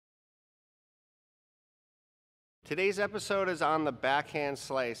Today's episode is on the backhand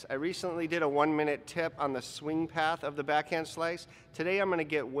slice. I recently did a 1-minute tip on the swing path of the backhand slice. Today I'm going to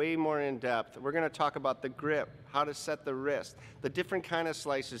get way more in depth. We're going to talk about the grip, how to set the wrist, the different kind of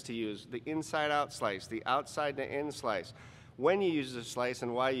slices to use, the inside out slice, the outside to in slice, when you use the slice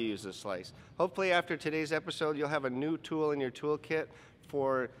and why you use the slice. Hopefully after today's episode you'll have a new tool in your toolkit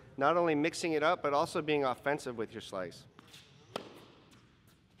for not only mixing it up but also being offensive with your slice.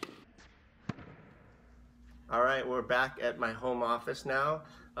 All right, we're back at my home office now.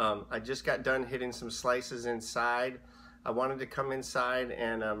 I just got done hitting some slices inside. I wanted to come inside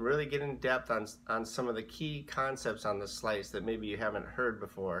and really get in depth on some of the key concepts on the slice that maybe you haven't heard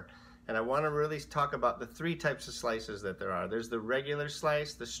before. And I want to really talk about the 3 types of slices that there are. There's the regular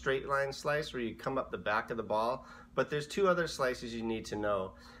slice, the straight line slice where you come up the back of the ball, but there's 2 other slices you need to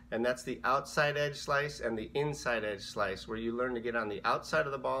know. And that's the outside edge slice and the inside edge slice, where you learn to get on the outside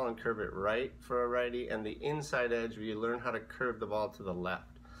of the ball and curve it right for a righty, and the inside edge where you learn how to curve the ball to the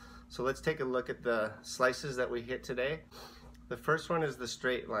left. So let's take a look at the slices that we hit today. The first one is the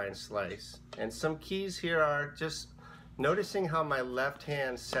straight line slice. And some keys here are just noticing how my left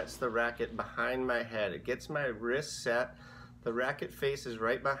hand sets the racket behind my head. It gets my wrist set. The racket face is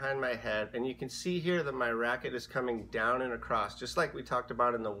right behind my head, and you can see here that my racket is coming down and across, just like we talked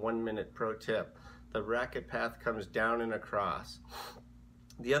about in the 1-minute pro tip. The racket path comes down and across.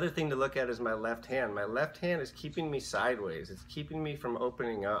 The other thing to look at is my left hand. My left hand is keeping me sideways. It's keeping me from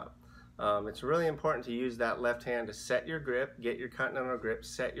opening up. It's really important to use that left hand to set your grip, get your continental grip,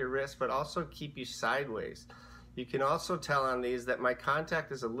 set your wrist, but also keep you sideways. You can also tell on these that my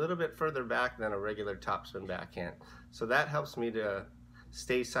contact is a little bit further back than a regular topspin backhand. So that helps me to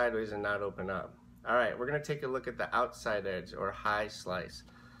stay sideways and not open up. All right, we're going to take a look at the outside edge or high slice.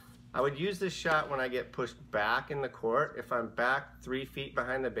 I would use this shot when I get pushed back in the court. If I'm back 3 feet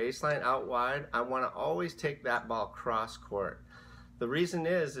behind the baseline out wide, I want to always take that ball cross court. The reason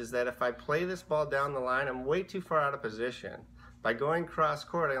is that if I play this ball down the line, I'm way too far out of position. By going cross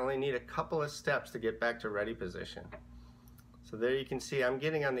court, I only need a couple of steps to get back to ready position. So there you can see I'm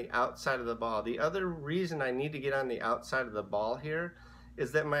getting on the outside of the ball. The other reason I need to get on the outside of the ball here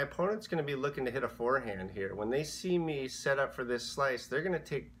is that my opponent's going to be looking to hit a forehand here. When they see me set up for this slice, they're going to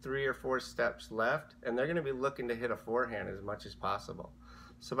take 3 or 4 steps left, and they're going to be looking to hit a forehand as much as possible.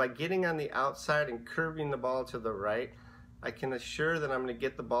 So by getting on the outside and curving the ball to the right, I can assure that I'm going to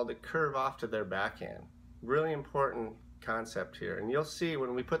get the ball to curve off to their backhand. Really important concept here. And you'll see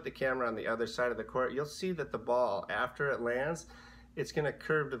when we put the camera on the other side of the court, you'll see that the ball, after it lands, it's going to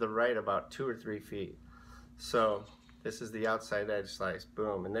curve to the right about 2 or 3 feet. So this is the outside edge slice.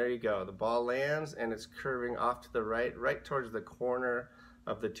 Boom. And there you go. The ball lands and it's curving off to the right, right towards the corner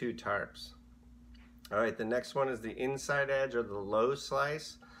of the 2 tarps. All right, the next one is the inside edge or the low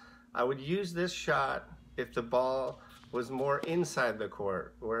slice. I would use this shot if the ball was more inside the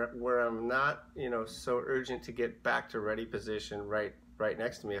court, where I'm not, so urgent to get back to ready position right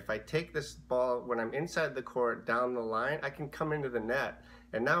next to me. If I take this ball when I'm inside the court down the line, I can come into the net.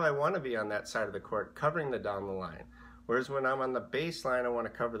 And now I want to be on that side of the court covering the down the line. Whereas when I'm on the baseline, I want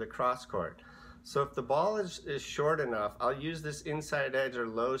to cover the cross court. So if the ball is short enough, I'll use this inside edge or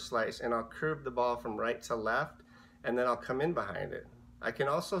low slice and I'll curve the ball from right to left, and then I'll come in behind it. I can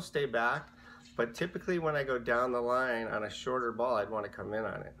also stay back, but typically when I go down the line on a shorter ball, I'd want to come in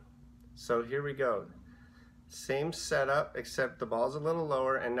on it. So here we go. Same setup, except the ball's a little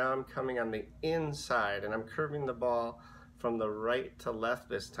lower, and now I'm coming on the inside, and I'm curving the ball from the right to left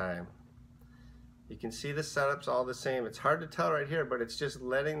this time. You can see the setup's all the same. It's hard to tell right here, but it's just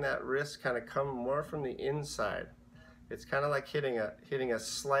letting that wrist kind of come more from the inside. It's kind of like hitting a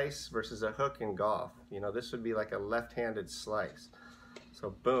slice versus a hook in golf. This would be like a left-handed slice.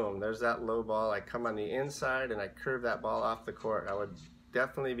 So boom, there's that low ball. I come on the inside and I curve that ball off the court. I would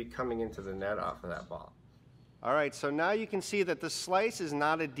definitely be coming into the net off of that ball. All right, so now you can see that the slice is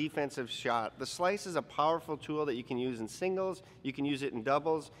not a defensive shot. The slice is a powerful tool that you can use in singles, you can use it in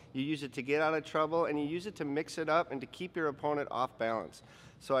doubles, you use it to get out of trouble, and you use it to mix it up and to keep your opponent off balance.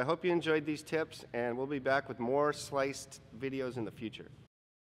 So I hope you enjoyed these tips, and we'll be back with more sliced videos in the future.